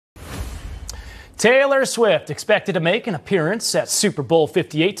Taylor Swift expected to make an appearance at Super Bowl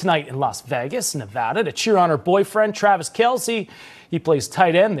 58 tonight in Las Vegas, Nevada, to cheer on her boyfriend, Travis Kelce. He plays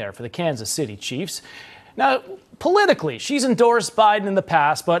tight end there for the Kansas City Chiefs. Now, politically, she's endorsed Biden in the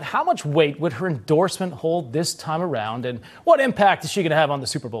past, but how much weight would her endorsement hold this time around, and what impact is she going to have on the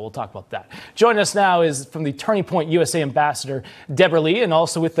Super Bowl? We'll talk about that. Joining us now is from the Turning Point USA ambassador, Deborah Lee, and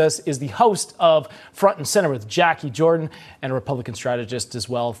also with us is the host of Front and Center with Jacquie Jordan, and a Republican strategist as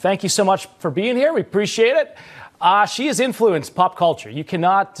well. Thank you so much for being here. We appreciate it. She has influenced pop culture. You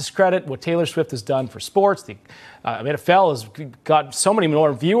cannot discredit what Taylor Swift has done for sports. The NFL has got so many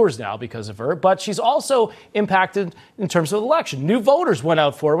more viewers now because of her, but she's also impacted in terms of the election. New voters went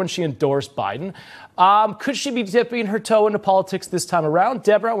out for her when she endorsed Biden. Could she be dipping her toe into politics this time around?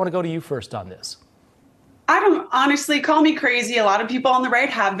 Deborah, I want to go to you first on this. I don't, honestly, call me crazy. A lot of people on the right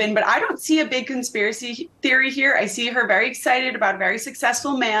have been, but I don't see a big conspiracy theory here. I see her very excited about a very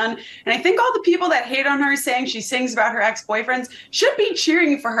successful man. And I think all the people that hate on her saying she sings about her ex-boyfriends should be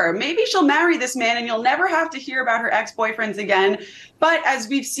cheering for her. Maybe she'll marry this man and you'll never have to hear about her ex-boyfriends again. But as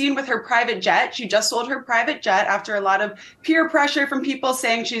we've seen with her private jet, she just sold her private jet after a lot of peer pressure from people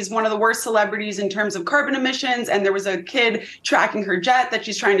saying she's one of the worst celebrities in terms of carbon emissions. And there was a kid tracking her jet that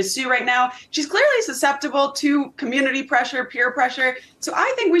she's trying to sue right now. She's clearly susceptible to community pressure, peer pressure. So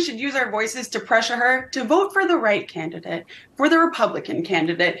I think we should use our voices to pressure her to vote for the right candidate, for the Republican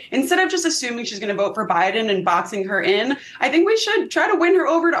candidate, instead of just assuming she's going to vote for Biden and boxing her in. I think we should try to win her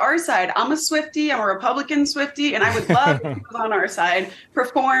over to our side. I'm a Swiftie, I'm a Republican Swiftie, and I would love if she was on our side,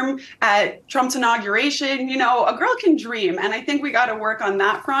 perform at Trump's inauguration. You know, a girl can dream, and I think we got to work on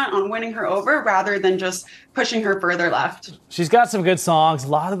that front, on winning her over, rather than just pushing her further left. She's got some good songs. A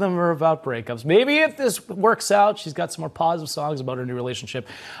lot of them are about breakups. Maybe if this works out, she's got some more positive songs about her new relationship.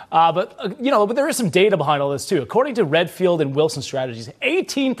 But there is some data behind all this, too. According to Redfield and Wilson Strategies,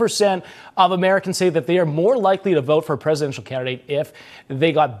 18% of Americans say that they are more likely to vote for a presidential candidate if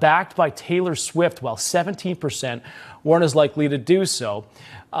they got backed by Taylor Swift, while 17% weren't as likely to do so.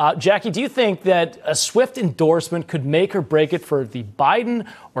 Jacquie, do you think that a Swift endorsement could make or break it for the Biden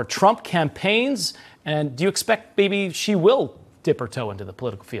or Trump campaigns? And do you expect maybe she will dip her toe into the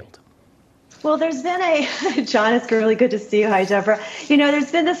political field? Well, there's been John, it's really good to see you. Hi, Deborah. You know,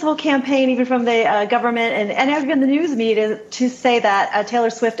 there's been this whole campaign, even from the government and even the news media, to say that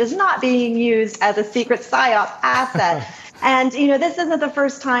Taylor Swift is not being used as a secret PSYOP asset. And, you know, this isn't the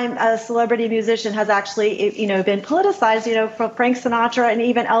first time a celebrity musician has actually, been politicized. You know, from Frank Sinatra and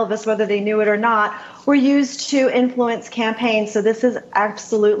even Elvis, whether they knew it or not, were used to influence campaigns. So this is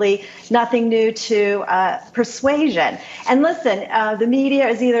absolutely nothing new to persuasion. And listen, the media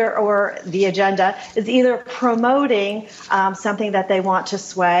is or the agenda is either promoting something that they want to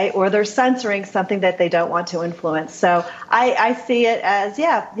sway, or they're censoring something that they don't want to influence. So I see it as,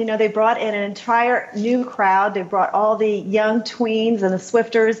 they brought in an entire new crowd. They brought all the young tweens and the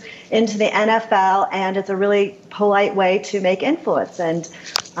Swifters into the NFL, and it's a really polite way to make influence. And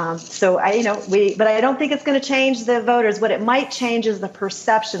but I don't think it's going to change the voters. What it might change is the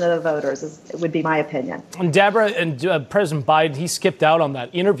perception of the voters, would be my opinion. And Deborah, and President Biden, he skipped out on that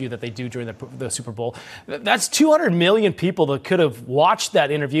interview that they do during the Super Bowl. That's 200 million people that could have watched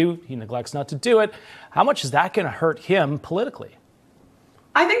that interview. He neglects not to do it. How much is that going to hurt him politically?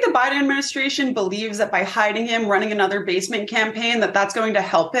 I think the Biden administration believes that by hiding him, running another basement campaign, that's going to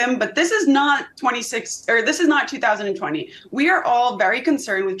help him. But this is not 2020. We are all very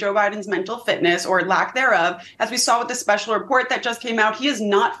concerned with Joe Biden's mental fitness, or lack thereof. As we saw with the special report that just came out, he is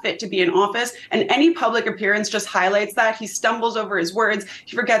not fit to be in office. And any public appearance just highlights that. He stumbles over his words.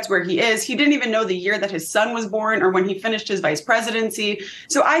 He forgets where he is. He didn't even know the year that his son was born or when he finished his vice presidency.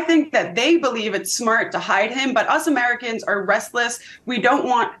 So I think that they believe it's smart to hide him. But us Americans are restless. We don't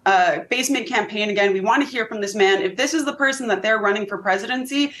want a basement campaign again. We want to hear from this man. If this is the person that they're running for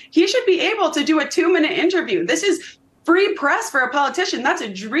presidency, he should be able to do a 2-minute interview. This is free press for a politician. That's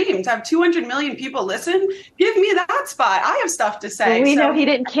a dream, to have 200 million people listen. Give me that spot. I have stuff to say. Well, we know he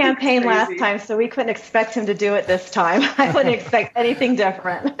didn't campaign last time, so we couldn't expect him to do it this time. I wouldn't expect anything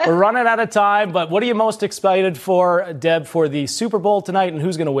different. We're running out of time, but what are you most excited for, Deb, for the Super Bowl tonight, and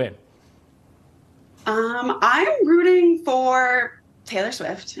who's going to win? I'm rooting for Taylor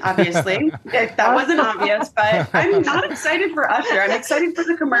Swift, obviously, if that wasn't obvious, but I'm not excited for Usher. I'm excited for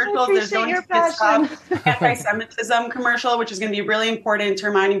the commercials. There's going to be this anti-Semitism commercial, which is going to be really important to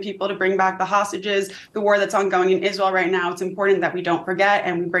reminding people to bring back the hostages, the war that's ongoing in Israel right now. It's important that we don't forget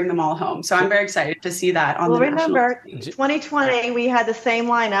and we bring them all home. So I'm very excited to see that on the national stage. 2020, we had the same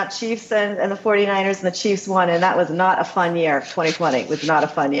lineup, Chiefs and the 49ers, and the Chiefs won, and that was not a fun year. 2020 was not a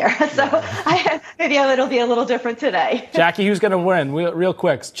fun year. So maybe it'll be a little different today. Jacquie, who's going to win? Real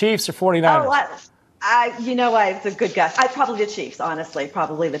quick, Chiefs or 49ers? You know what? It's a good guess. Probably the Chiefs, honestly.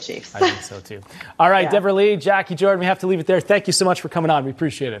 Probably the Chiefs. I think so, too. All right, Yeah. Deborah Lee, Jacquie Jordan, we have to leave it there. Thank you so much for coming on. We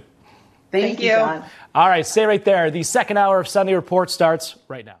appreciate it. Thank you. John. All right, stay right there. The second hour of Sunday Report starts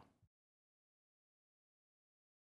right now.